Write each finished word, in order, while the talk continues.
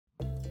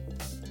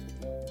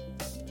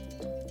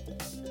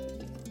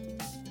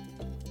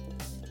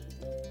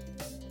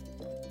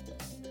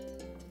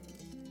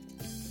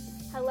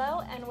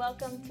Hello and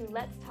welcome to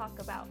Let's Talk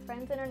About,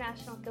 Friends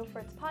International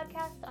Guildford's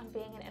podcast on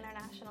being an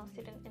international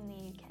student in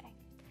the UK.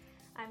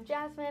 I'm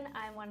Jasmine,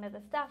 I'm one of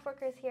the staff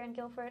workers here in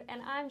Guildford,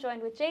 and I'm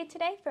joined with Jade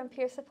today from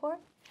Peer Support.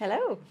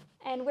 Hello.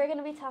 And we're going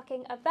to be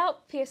talking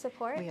about peer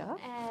support. We are.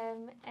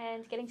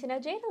 And getting to know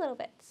Jade a little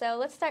bit. So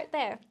let's start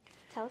there.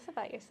 Tell us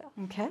about yourself.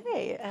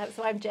 Okay,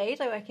 so I'm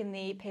Jade. I work in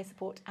the peer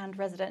support and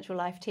residential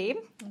life team.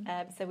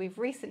 So we've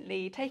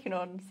recently taken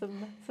on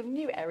some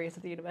new areas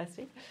of the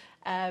university.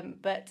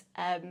 But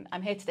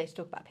I'm here today to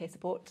talk about peer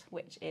support,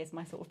 which is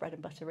my sort of bread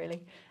and butter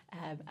really.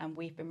 And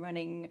we've been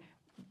running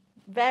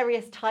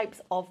various types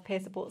of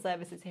peer support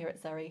services here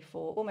at Surrey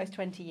for almost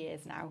 20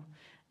 years now.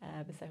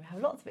 So we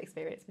have lots of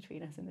experience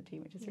between us in the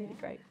team, which is really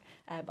great.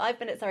 I've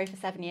been at Surrey for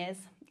 7 years.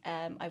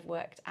 I've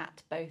worked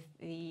at both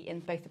the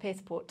peer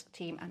support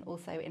team and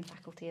also in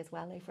faculty as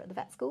well over at the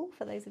vet school,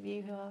 for those of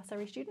you who are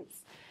Surrey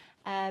students.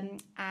 So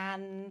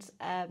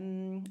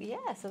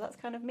that's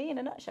kind of me in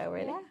a nutshell,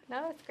 really. Yeah,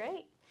 no, it's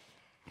great.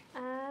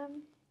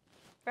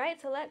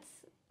 Right, so let's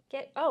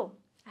get... Oh,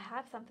 I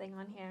have something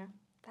on here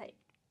that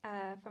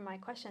for my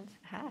questions.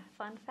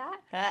 Fun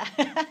fact.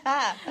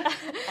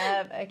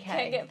 Okay.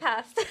 Can't get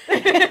past.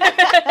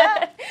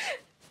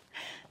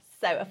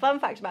 So a fun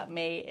fact about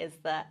me is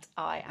that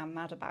I am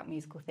mad about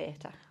musical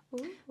theatre.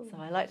 So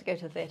I like to go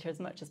to the theatre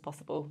as much as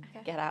possible,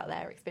 get out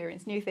there,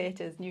 experience new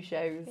theatres, new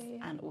shows,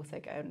 and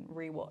also go and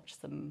rewatch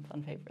some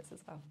fun favourites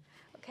as well.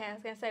 Okay, I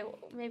was going to say,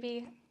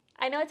 maybe...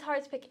 I know it's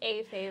hard to pick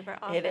a favourite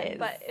often, it is.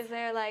 But is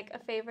there like a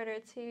favourite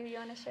or two you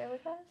want to share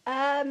with us?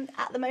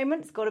 At the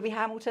moment, it's got to be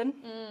Hamilton.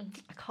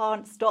 I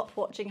can't stop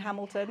watching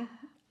Hamilton.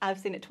 I've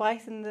seen it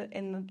twice in the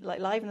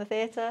live in the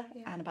theatre,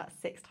 and about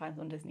 6 times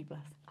on Disney Plus.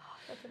 Oh,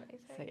 that's amazing.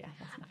 So yeah,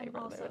 that's my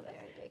favourite. I'm also a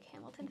very big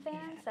Hamilton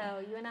fan, so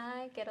you and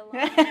I get along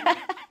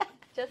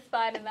just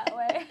fine in that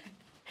way.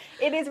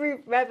 It is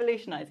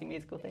revolutionising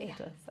musical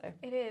theatre. So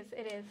it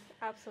is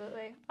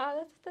absolutely.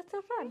 Oh, that's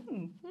so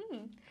fun.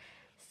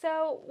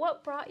 So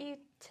what brought you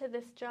to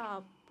this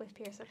job with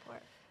peer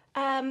support?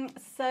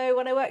 So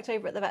when I worked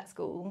over at the vet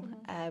school,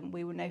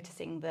 we were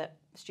noticing that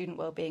student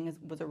wellbeing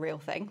was a real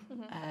thing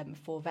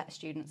for vet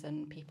students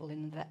and people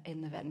in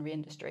the veterinary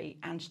industry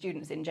and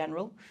students in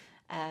general.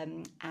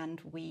 And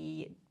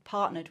we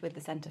partnered with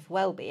the Centre for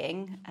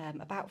Wellbeing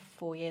about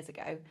 4 years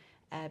ago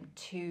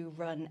to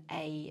run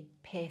a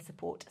peer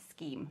support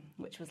scheme,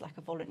 which was like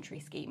a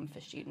voluntary scheme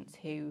for students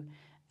who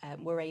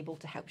were able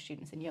to help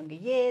students in younger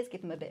years,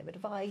 give them a bit of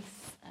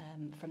advice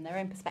from their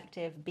own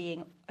perspective,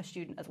 being a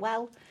student as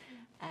well.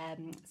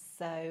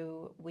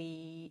 So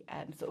we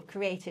sort of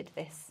created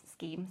this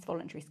scheme, this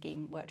voluntary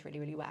scheme, worked really,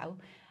 really well.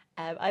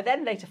 I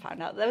then later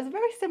found out there was a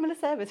very similar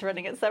service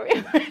running at Surrey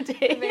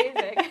already.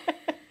 Amazing.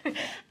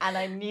 And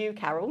I knew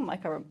Carol, my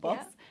current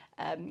boss,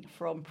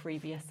 from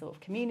previous sort of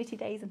community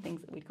days and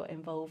things that we'd got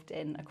involved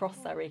in across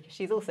Surrey.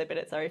 She's also been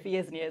at Surrey for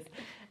years and years.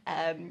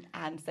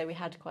 And so we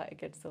had quite a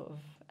good sort of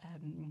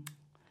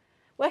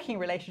working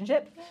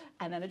relationship.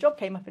 And then a job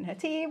came up in her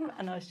team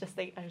and I was just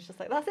like,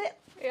 that's it.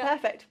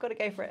 Perfect. I've got to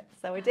go for it.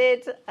 So I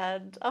did.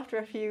 And after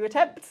a few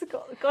attempts,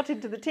 got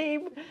into the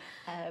team.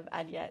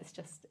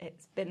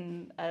 It's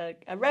been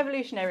a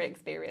revolutionary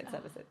experience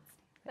ever since.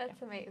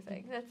 That's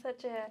amazing.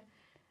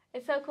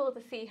 It's so cool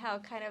to see how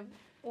kind of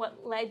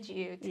what led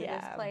you to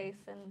this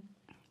place and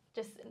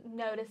just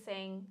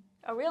noticing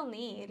a real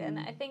need. And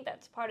I think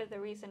that's part of the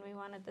reason we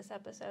wanted this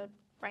episode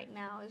right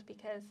now is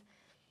because,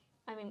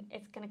 I mean,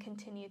 it's going to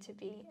continue to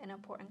be an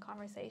important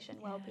conversation,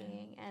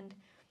 well-being, and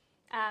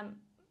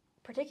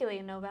particularly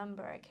in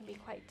November, it can be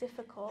quite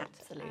difficult.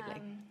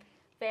 Absolutely.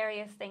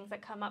 Various things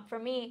that come up. For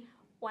me,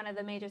 one of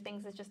the major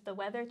things is just the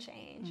weather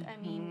change. I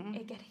mean,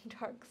 it getting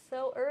dark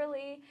so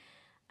early.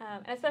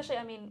 And especially,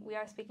 I mean, we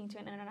are speaking to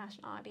an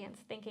international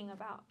audience, thinking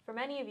about, for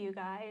many of you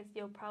guys,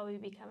 you'll probably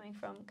be coming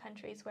from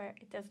countries where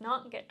it does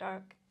not get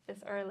dark this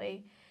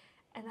early.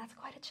 And that's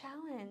quite a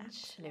challenge.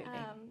 Absolutely.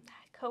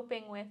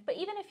 Coping with. But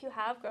even if you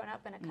have grown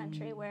up in a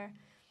country where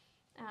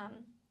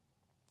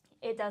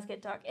it does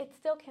get dark, it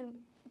still can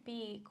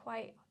be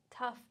quite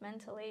tough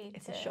mentally.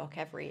 It's a shock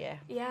every year.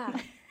 Yeah.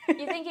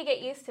 You think you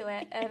get used to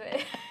it. And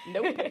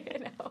Nope.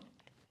 No.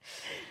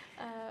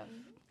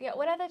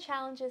 What other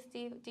challenges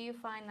do you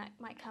find that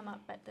might come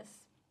up at this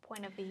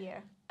point of the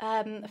year?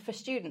 For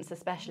students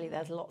especially,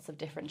 there's lots of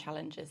different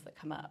challenges that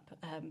come up,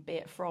 be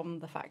it from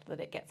the fact that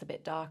it gets a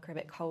bit darker, a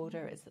bit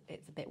colder,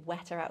 it's a bit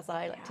wetter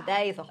outside, like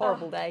today is a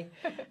horrible day,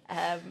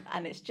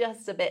 and it's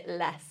just a bit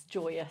less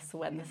joyous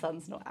when the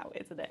sun's not out,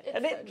 isn't it?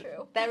 It's so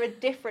true. There are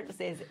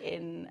differences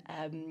in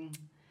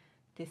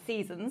the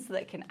seasons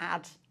that can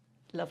add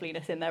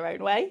loveliness in their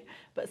own way,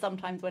 but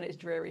sometimes when it's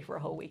dreary for a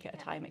whole week at a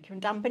time, it can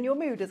dampen your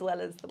mood as well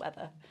as the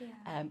weather.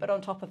 But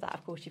on top of that,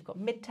 of course, you've got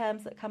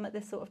midterms that come at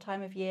this sort of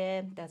time of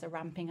year. There's a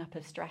ramping up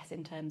of stress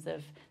in terms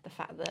of the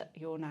fact that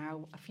you're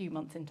now a few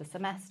months into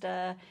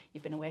semester,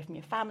 you've been away from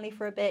your family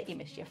for a bit, you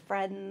miss your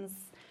friends.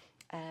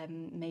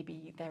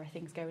 Maybe there are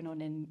things going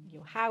on in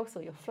your house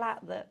or your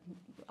flat that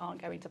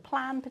aren't going to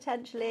plan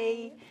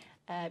potentially.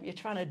 You're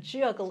trying to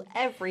juggle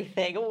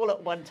everything all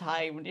at one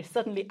time, and you're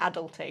suddenly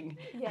adulting,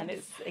 and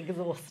it's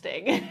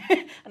exhausting.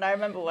 And I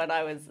remember when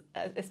I was,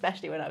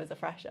 especially when I was a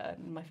fresher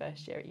in my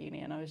first year at uni,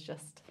 and I was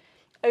just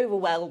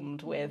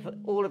overwhelmed with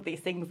all of these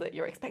things that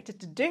you're expected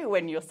to do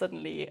when you're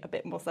suddenly a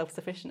bit more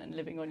self-sufficient and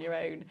living on your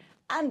own,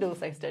 and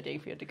also studying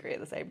for your degree at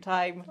the same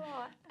time.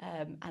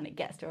 And it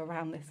gets to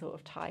around this sort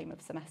of time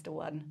of semester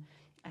one.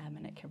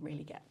 And it can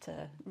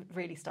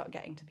really start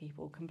getting to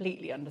people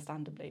completely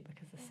understandably,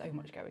 because there's so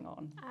much going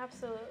on.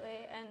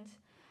 Absolutely.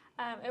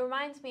 And it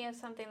reminds me of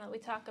something that we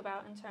talk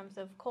about in terms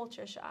of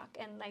culture shock.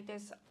 And like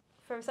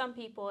for some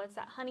people, it's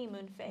that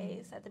honeymoon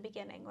phase at the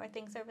beginning where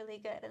things are really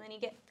good, and then you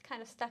get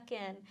kind of stuck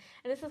in.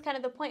 And this is kind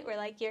of the point where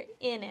like you're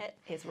in it.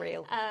 It's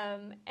real.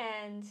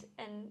 And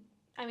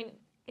I mean,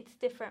 it's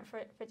different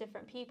for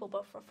different people,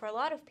 but for a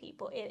lot of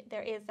people,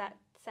 there is that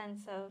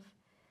sense of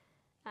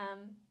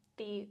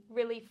the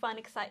really fun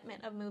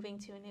excitement of moving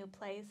to a new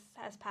place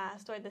has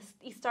passed, or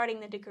starting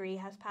the degree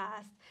has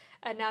passed,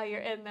 and now you're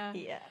in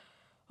the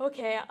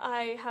okay,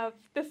 I have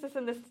this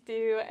and this to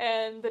do,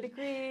 and the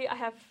degree, I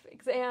have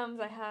exams,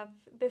 I have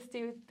this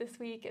due this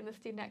week and this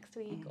due next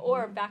week,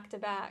 or back to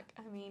back.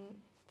 I mean,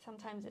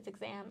 sometimes it's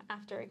exam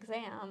after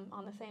exam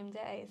on the same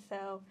day.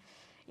 So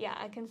yeah,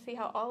 I can see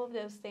how all of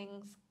those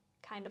things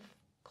kind of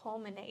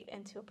culminate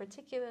into a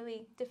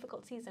particularly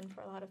difficult season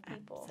for a lot of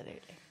people.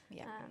 Absolutely,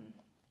 yeah.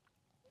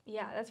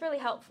 Yeah, that's really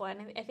helpful,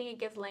 and I think it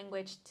gives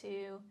language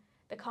to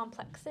the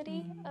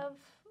complexity of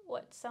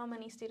what so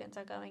many students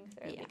are going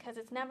through, because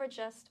it's never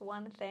just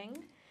one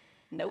thing.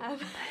 Nope.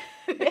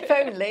 If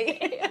only.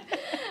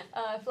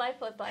 If life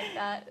was like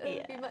that,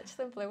 it would be much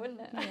simpler,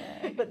 wouldn't it?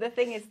 Yeah. But the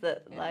thing is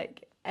that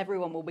like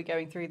everyone will be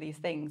going through these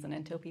things, and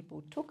until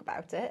people talk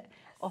about it,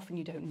 often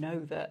you don't know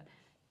that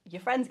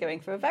your friend's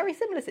going through a very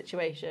similar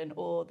situation,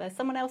 or there's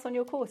someone else on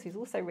your course who's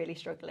also really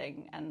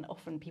struggling, and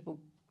often people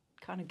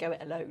kind of go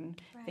it alone,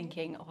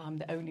 thinking, oh, I'm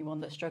the only one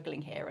that's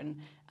struggling here, and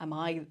am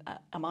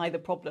I the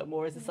problem,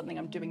 or is there something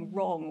I'm doing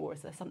wrong, or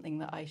is there something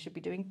that I should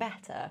be doing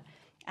better?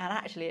 And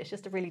actually it's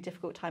just a really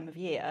difficult time of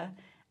year,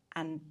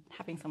 and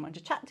having someone to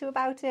chat to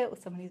about it, or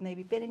someone who's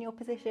maybe been in your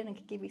position and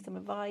can give you some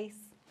advice,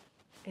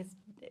 is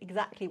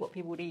exactly what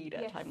people need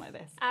at a time like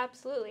this.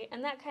 Absolutely.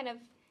 And that kind of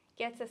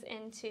gets us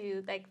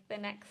into like the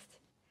next,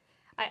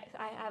 I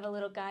have a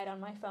little guide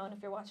on my phone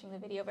if you're watching the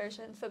video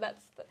version, so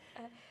that's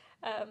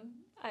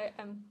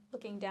I'm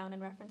looking down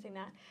and referencing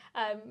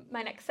that.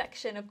 My next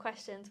section of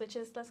questions, which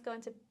is let's go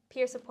into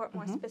peer support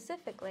more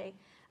specifically.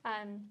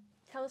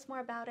 Tell us more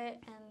about it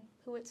and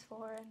who it's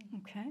for.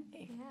 Okay.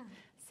 Yeah.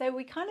 So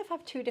we kind of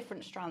have two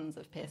different strands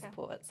of peer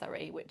support at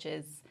Surrey, which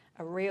is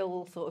a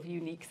real sort of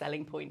unique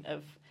selling point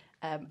of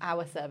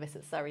our service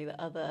at Surrey that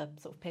other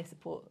sort of peer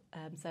support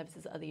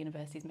services at other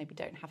universities maybe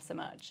don't have so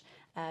much.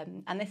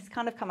 And this has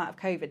kind of come out of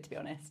COVID, to be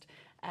honest.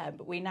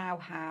 But we now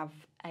have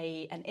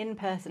an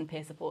in-person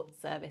peer support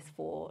service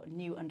for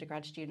new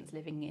undergrad students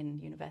living in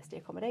university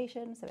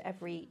accommodation. So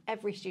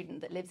every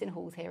student that lives in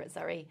halls here at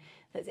Surrey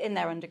that's in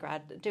their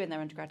undergrad, doing their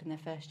undergrad in their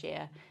first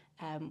year,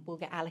 will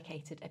get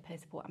allocated a peer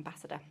support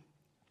ambassador.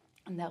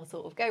 And they'll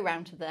sort of go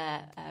round to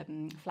their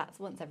flats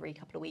once every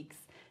couple of weeks,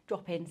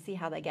 drop in, see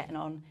how they're getting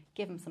on,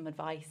 give them some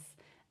advice,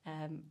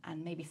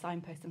 and maybe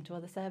signpost them to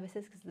other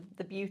services, because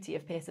the beauty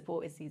of peer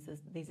support is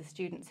these are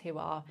students who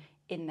are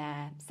in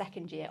their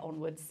second year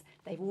onwards.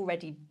 They've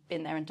already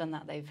been there and done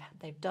that.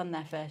 They've done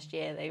their first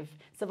year. They've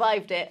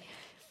survived it,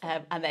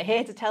 and they're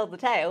here to tell the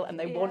tale. And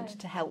they want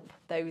to help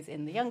those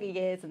in the younger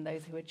years and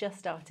those who are just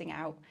starting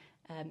out,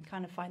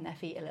 kind of find their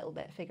feet a little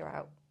bit, figure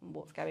out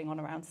what's going on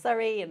around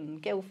Surrey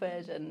and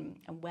Guildford, and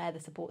where the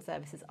support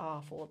services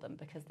are for them,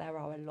 because there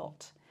are a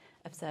lot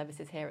of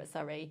services here at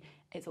Surrey.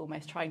 It's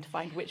almost trying to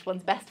find which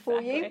one's best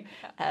for you,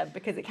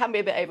 because it can be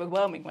a bit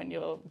overwhelming when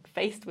you're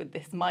faced with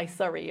this My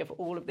Surrey of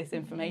all of this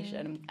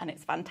information, and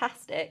it's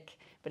fantastic,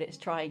 but it's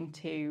trying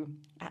to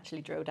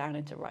actually drill down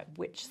into, right,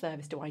 which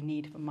service do I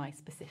need for my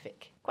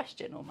specific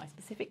question or my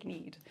specific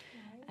need?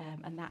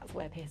 And that's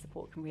where peer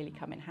support can really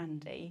come in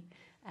handy.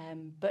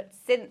 But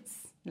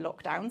since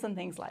lockdowns and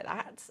things like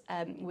that,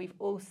 we've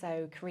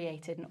also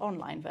created an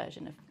online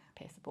version of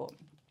peer support,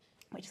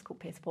 which is called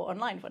Peer Support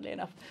Online, funnily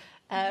enough.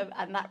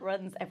 And that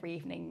runs every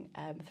evening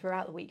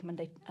throughout the week,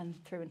 Monday and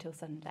through until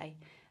Sunday,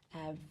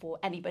 for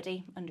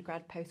anybody,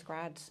 undergrad,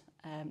 postgrad,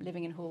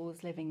 living in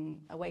halls,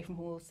 living away from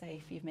halls,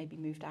 say if you've maybe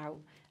moved out,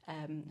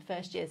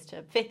 first years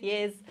to fifth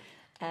years.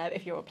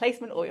 If you're a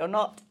placement or you're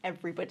not,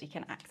 everybody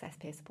can access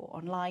peer support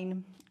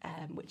online,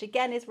 which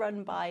again is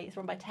run by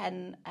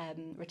 10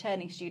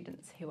 returning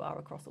students who are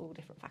across all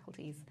different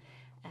faculties.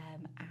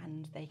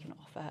 And they can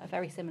offer a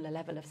very similar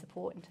level of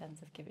support in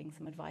terms of giving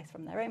some advice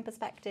from their own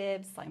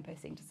perspectives,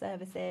 signposting to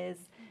services,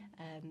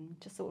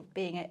 just sort of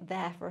being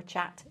there for a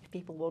chat if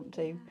people want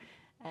to.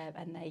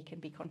 And they can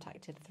be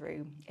contacted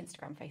through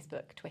Instagram,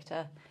 Facebook,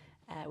 Twitter.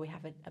 We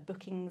have a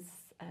bookings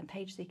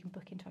page, so you can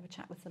book in to have a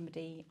chat with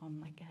somebody on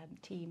like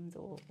Teams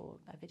or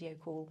a video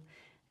call.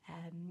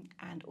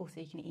 And also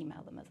you can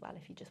email them as well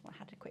if you just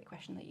had a quick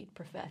question that you'd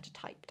prefer to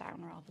type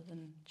down rather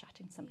than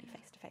chatting to somebody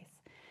face to face.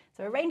 So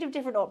So a range of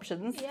different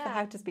options for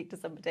how to speak to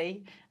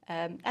somebody.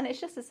 And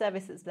it's just a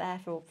service that's there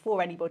for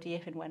anybody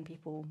if and when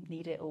people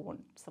need it or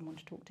want someone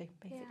to talk to,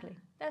 basically. Yeah,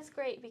 that's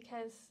great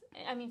because,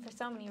 I mean, for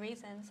so many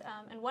reasons.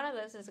 And one of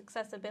those is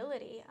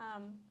accessibility,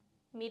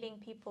 meeting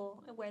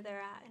people where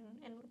they're at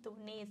and the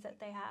needs that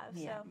they have.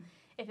 Yeah. So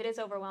if it is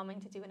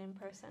overwhelming to do it in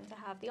person, to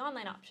have the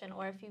online option,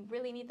 or if you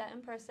really need that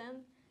in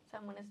person,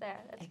 someone is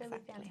there. That's really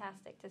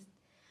fantastic.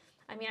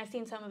 I mean, I've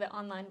seen some of it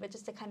online, but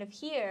just to kind of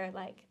hear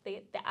like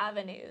the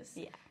avenues,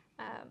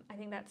 I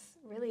think that's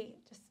really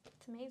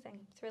it's amazing.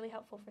 It's really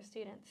helpful for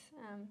students.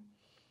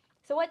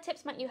 So what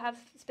tips might you have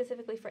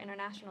specifically for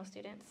international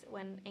students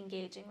when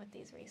engaging with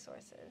these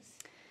resources?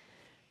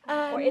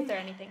 Or is there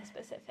anything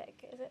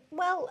specific? Is it?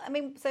 Well, I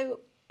mean, so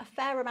a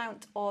fair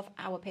amount of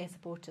our peer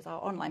supporters, our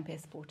online peer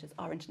supporters,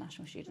 are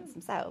international students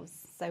themselves.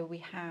 So we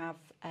have,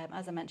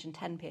 as I mentioned,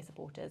 10 peer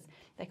supporters.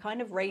 They kind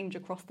of range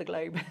across the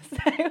globe.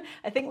 So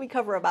I think we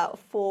cover about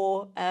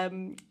 4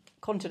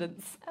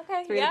 continents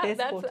through the peer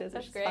supporters,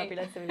 which is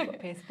fabulous. So we've got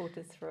peer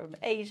supporters from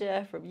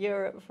Asia, from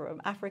Europe,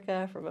 from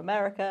Africa, from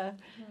America,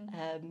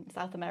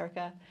 South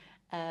America.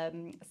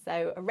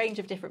 So a range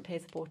of different peer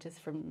supporters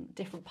from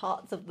different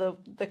parts of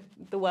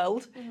the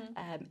world.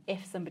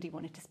 If somebody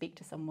wanted to speak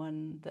to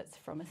someone that's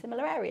from a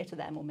similar area to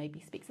them, or maybe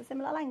speaks a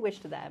similar language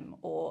to them,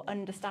 or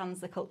understands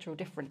the cultural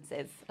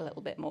differences a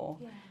little bit more.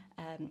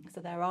 So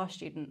there are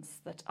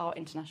students that are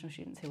international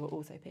students who are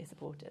also peer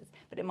supporters,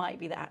 but it might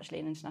be that actually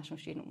an international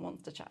student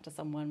wants to chat to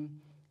someone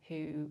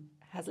who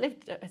has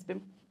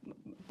been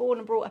born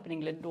and brought up in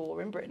England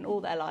or in Britain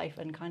all their life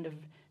and kind of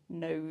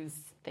knows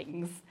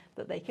things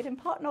that they can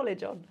impart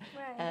knowledge on.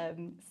 Right.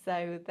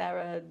 So there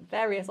are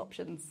various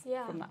options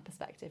from that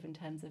perspective in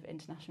terms of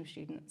international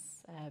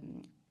students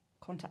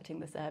contacting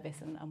the service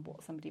and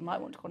what somebody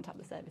might want to contact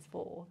the service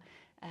for.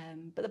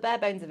 But the bare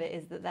bones of it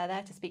is that they're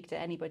there to speak to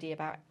anybody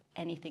about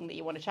anything that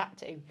you want to chat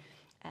to.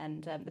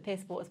 And the peer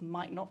supporters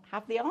might not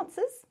have the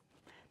answers,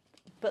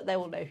 but they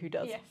will know who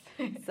does. Yes.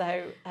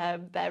 So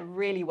they're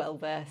really well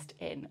versed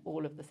in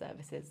all of the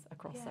services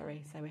across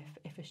Surrey. So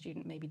if a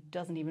student maybe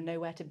doesn't even know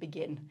where to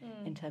begin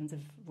in terms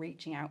of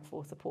reaching out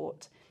for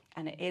support,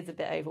 and it is a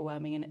bit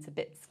overwhelming and it's a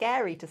bit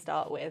scary to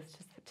start with,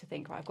 just to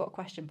think, right, I've got a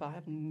question but I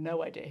have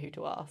no idea who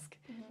to ask.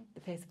 The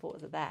peer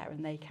supporters are there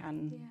and they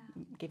can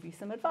give you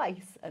some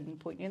advice and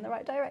point you in the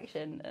right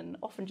direction and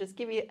often just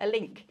give you a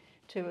link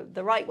to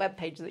the right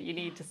webpage that you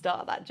need to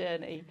start that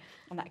journey.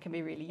 And that can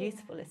be really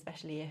useful,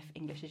 especially if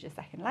English is your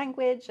second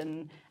language,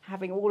 and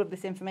having all of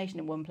this information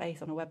in one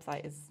place on a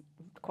website is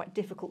quite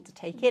difficult to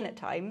take in at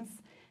times.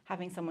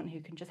 Having someone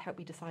who can just help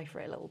you decipher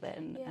it a little bit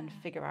and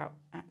figure out,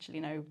 actually,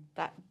 no,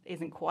 that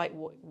isn't quite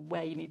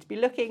where you need to be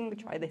looking,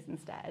 try this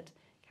instead,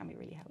 can be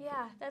really helpful.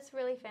 Yeah, that's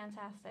really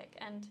fantastic.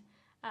 And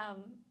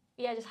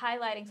just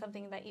highlighting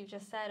something that you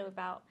just said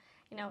about,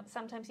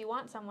 sometimes you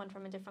want someone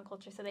from a different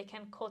culture so they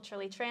can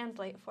culturally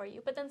translate for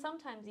you, but then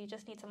sometimes you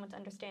just need someone to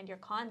understand your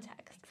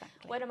context.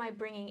 Exactly. What am I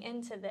bringing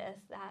into this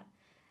that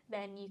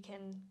then you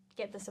can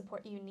get the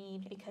support you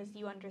need because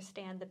you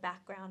understand the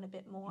background a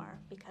bit more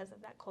because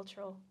of that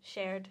cultural,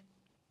 shared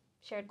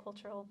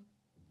cultural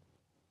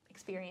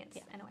experience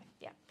in a way.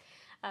 Yeah.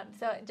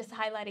 So just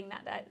highlighting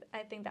that I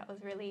think that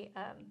was really,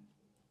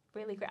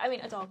 really great. I mean,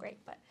 it's all great,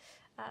 but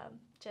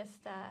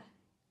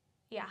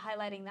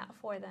highlighting that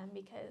for them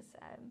because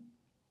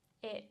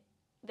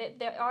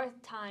there are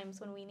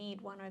times when we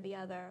need one or the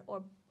other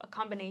or a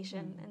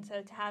combination, and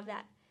so to have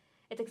that,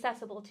 it's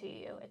accessible to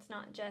you. It's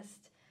not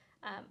just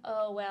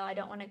I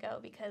don't want to go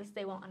because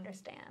they won't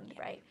understand,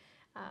 right?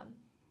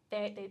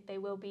 They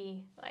will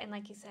be, and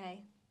like you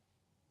say,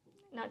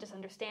 not just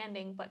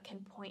understanding, but can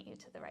point you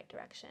to the right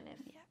direction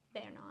if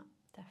they're not.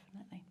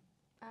 Definitely.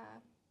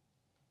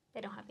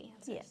 They don't have the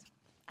answers. Yeah.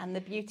 And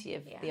the beauty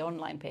of the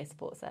online peer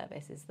support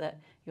service is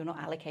that you're not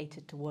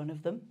allocated to one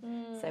of them.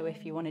 So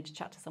if you wanted to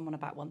chat to someone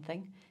about one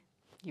thing,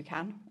 you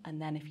can.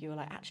 And then if you were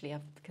like, actually,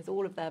 because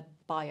all of their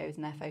bios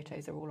and their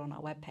photos are all on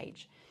our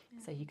webpage.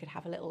 So you could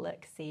have a little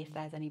look, see if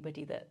there's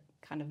anybody that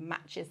kind of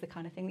matches the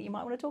kind of thing that you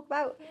might want to talk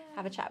about,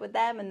 have a chat with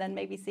them, and then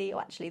maybe see,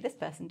 actually, this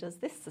person does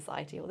this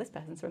society or this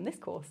person's from this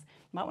course.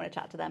 You might want to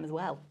chat to them as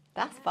well.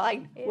 That's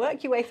fine. Yeah.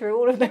 Work your way through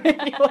all of them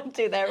if you want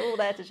to. They're all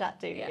there to chat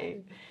to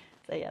you.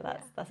 So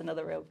that's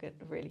another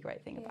really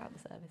great thing about the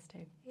service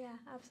too. Yeah,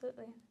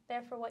 absolutely.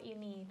 There for what you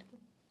need.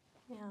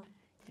 Yeah.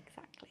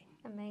 Exactly.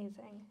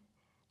 Amazing.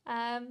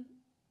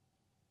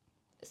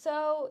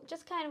 So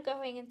just kind of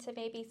going into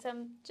maybe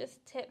some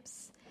just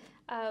tips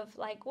of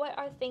like what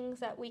are things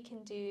that we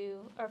can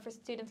do or for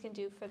students can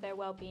do for their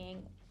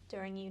well-being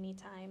during uni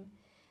time,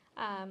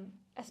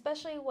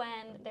 especially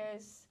when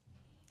there's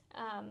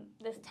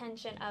this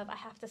tension of I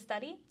have to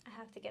study, I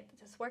have to get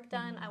this work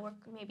done, I work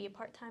maybe a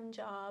part-time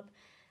job.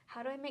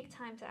 How do I make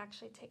time to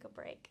actually take a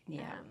break?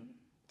 Yeah.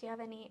 Do you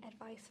have any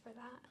advice for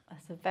that?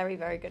 That's a very,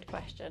 very good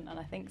question, and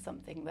I think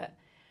something that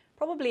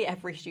probably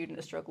every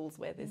student struggles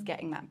with is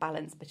getting that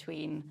balance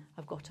between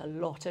I've got a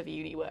lot of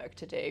uni work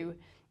to do,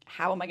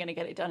 how am I going to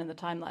get it done in the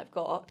time that I've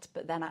got,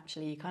 but then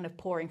actually kind of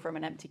pouring from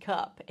an empty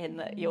cup in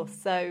that you're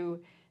so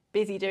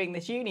busy doing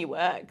this uni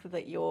work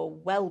that your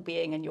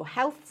well-being and your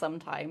health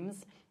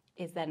sometimes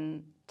is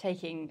then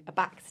taking a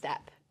back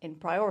step in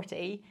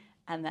priority,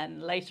 and then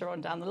later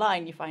on down the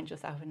line you find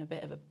yourself in a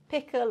bit of a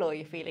pickle, or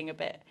you're feeling a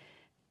bit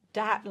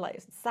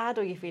sad,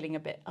 or you're feeling a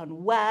bit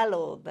unwell,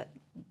 or that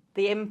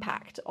the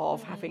impact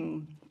of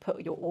having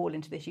put your all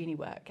into this uni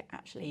work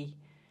actually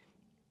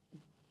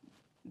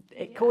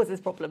causes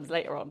problems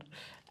later on.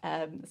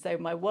 So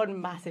my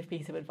one massive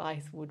piece of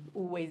advice would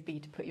always be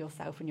to put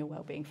yourself and your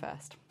well-being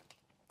first.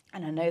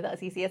 And I know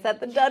that's easier said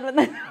than done when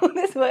there's all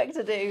this work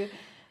to do,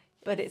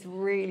 but it's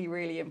really,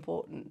 really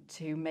important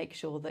to make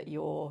sure that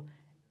your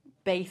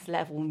base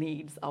level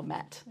needs are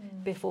met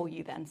before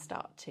you then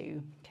start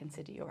to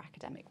consider your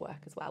academic work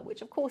as well,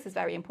 which of course is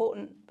very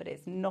important, but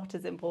it's not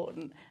as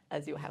important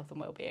as your health and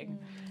well-being.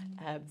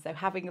 So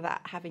having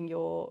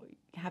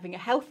a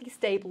healthy,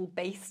 stable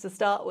base to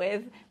start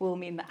with will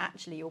mean that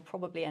actually you'll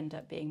probably end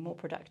up being more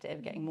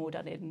productive, getting more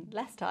done in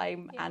less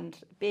time, and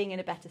being in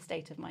a better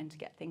state of mind to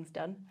get things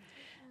done.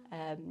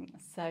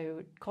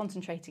 So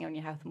concentrating on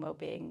your health and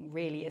well-being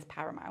really is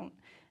paramount.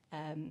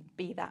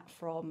 Be that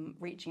from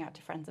reaching out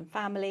to friends and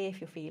family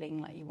if you're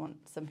feeling like you want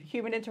some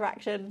human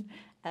interaction,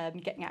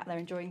 getting out there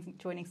and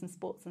joining some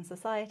sports and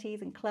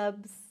societies and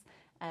clubs,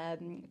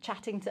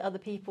 chatting to other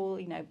people,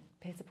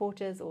 peer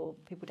supporters or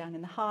people down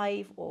in the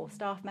hive, or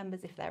staff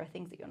members if there are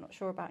things that you're not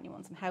sure about and you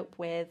want some help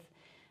with.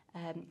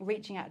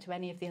 Reaching out to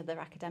any of the other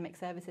academic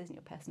services and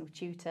your personal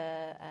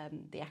tutor,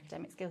 the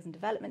academic skills and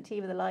development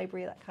team of the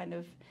library, that kind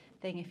of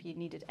thing, if you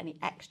needed any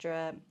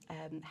extra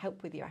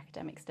help with your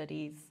academic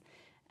studies.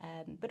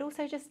 But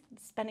also just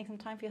spending some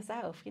time for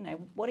yourself.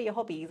 What are your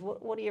hobbies?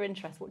 What are your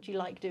interests? What do you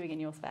like doing in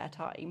your spare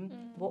time?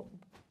 What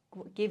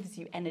gives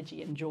you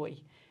energy and joy?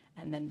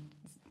 And then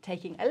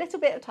taking a little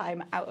bit of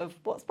time out of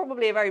what's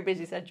probably a very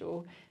busy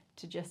schedule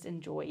to just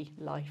enjoy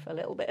life a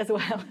little bit as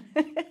well.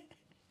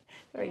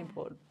 Very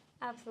important.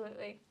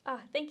 Absolutely. Oh,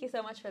 thank you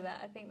so much for that.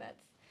 I think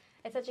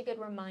it's such a good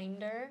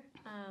reminder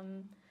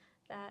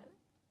that,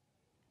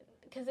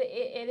 because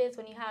it is,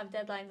 when you have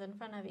deadlines in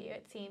front of you,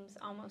 it seems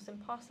almost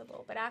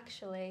impossible, but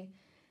actually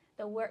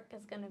the work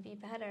is going to be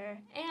better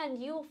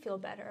and you'll feel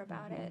better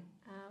about it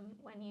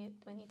when you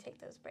take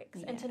those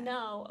breaks. And to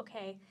know,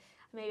 okay,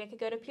 maybe I could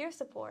go to peer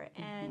support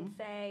and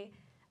say,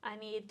 I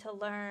need to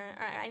learn,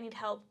 or I need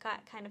help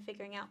kind of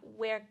figuring out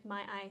where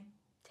might I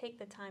take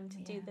the time to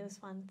do those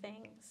fun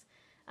things,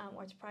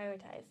 or to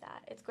prioritize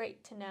that. It's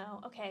great to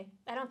know, okay,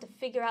 I don't have to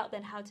figure out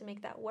then how to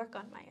make that work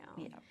on my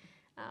own.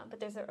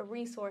 But there's a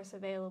resource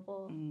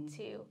available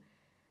to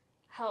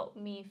help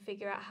me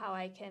figure out how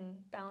I can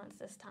balance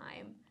this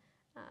time.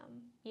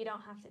 You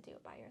don't have to do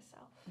it by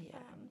yourself.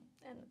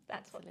 And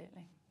that's Absolutely.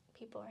 What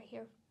people are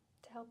here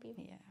to help you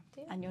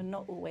do. And you're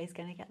not always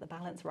going to get the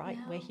balance right.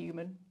 No. We're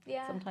human.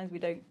 Sometimes we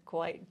don't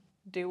quite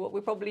do what we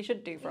probably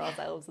should do for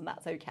ourselves, and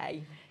that's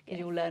okay, because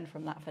you'll learn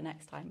from that for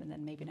next time, and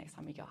then maybe next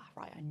time you go,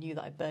 right, I knew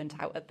that I burnt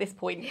out at this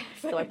point,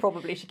 so I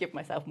probably should give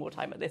myself more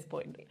time at this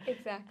point.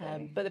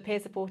 Exactly. But the peer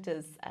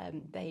supporters,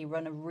 they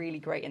run a really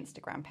great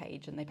Instagram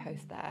page, and they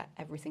post there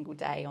every single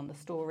day on the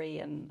story,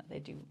 and they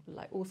do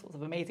like all sorts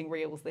of amazing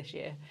reels this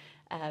year,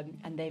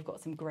 and they've got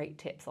some great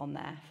tips on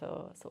there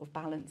for sort of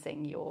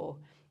balancing your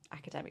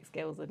academic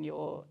skills and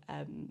your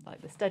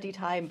like the study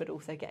time, but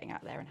also getting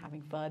out there and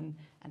having fun,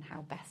 and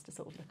how best to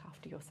sort of look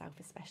after yourself,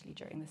 especially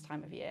during this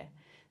time of year.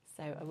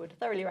 So I would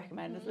thoroughly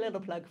recommend, as a little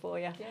plug for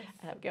you,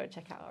 go and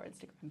check out our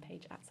Instagram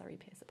page at Surrey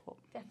Peer Support.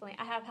 Definitely.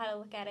 I have had a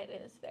look at it.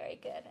 It is very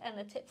good. And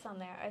the tips on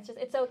there,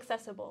 it's so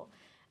accessible.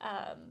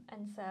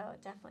 And so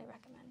definitely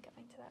recommend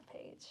going to that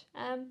page.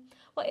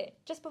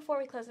 Just before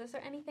we close, is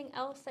there anything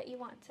else that you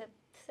want to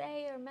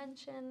say or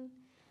mention?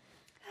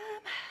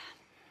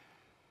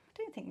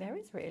 I don't think there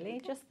is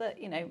really. Just that,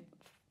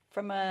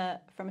 from a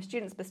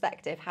student's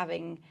perspective,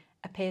 having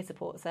a peer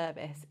support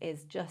service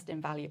is just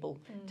invaluable.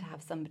 To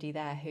have somebody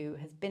there who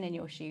has been in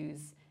your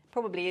shoes,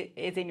 probably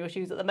is in your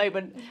shoes at the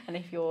moment, and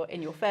if you're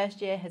in your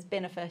first year, has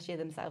been a first year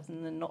themselves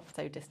in the not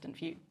so distant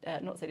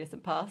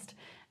past.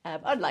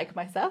 Unlike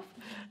myself,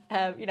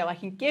 I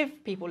can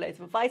give people loads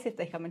of advice if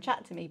they come and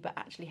chat to me, but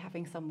actually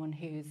having someone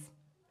who's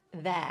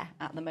there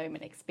at the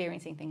moment,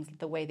 experiencing things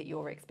the way that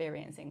you're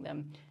experiencing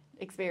them,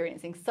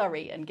 experiencing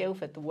Surrey and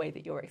Guildford the way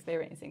that you're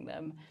experiencing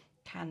them,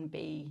 can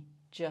be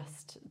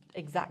just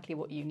exactly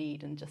what you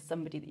need, and just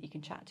somebody that you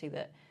can chat to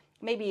that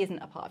maybe isn't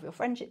a part of your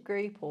friendship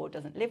group, or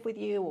doesn't live with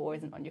you, or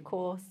isn't on your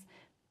course,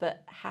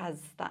 but has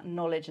that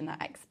knowledge and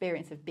that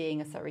experience of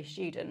being a Surrey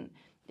student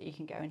that you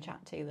can go and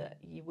chat to, that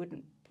you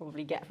wouldn't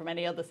probably get from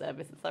any other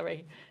service at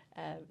Surrey.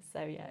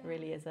 It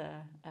really is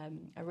a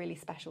really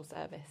special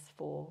service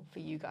for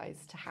you guys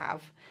to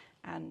have,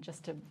 and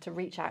just to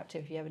reach out to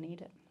if you ever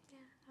need it.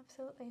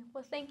 Absolutely.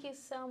 Well, thank you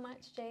so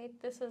much, Jade.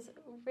 This was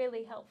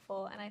really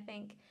helpful, and I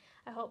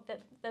hope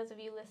that those of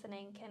you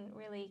listening can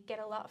really get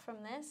a lot from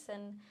this,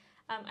 and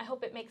I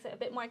hope it makes it a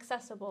bit more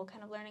accessible,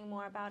 kind of learning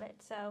more about it.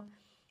 So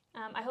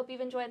I hope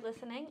you've enjoyed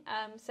listening.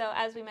 So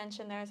as we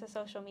mentioned, there's a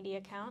social media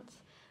account.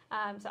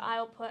 So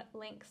I'll put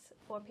links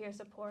for peer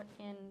support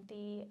in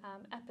the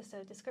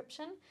episode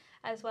description,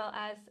 as well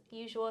as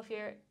usual, if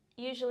you're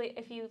usually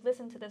if you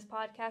listen to this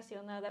podcast,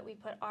 you'll know that we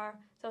put our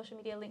social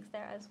media links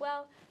there as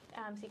well,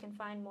 so you can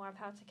find more of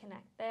how to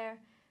connect there.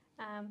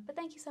 But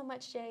thank you so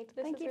much, Jade.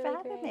 Thank you for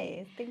having me.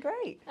 It's been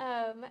great.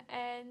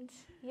 And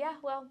yeah,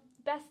 well,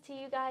 best to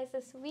you guys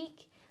this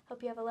week.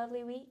 Hope you have a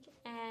lovely week.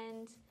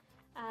 And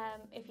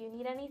if you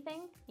need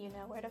anything, you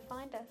know where to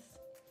find us.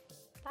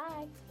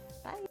 Bye.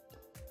 Bye.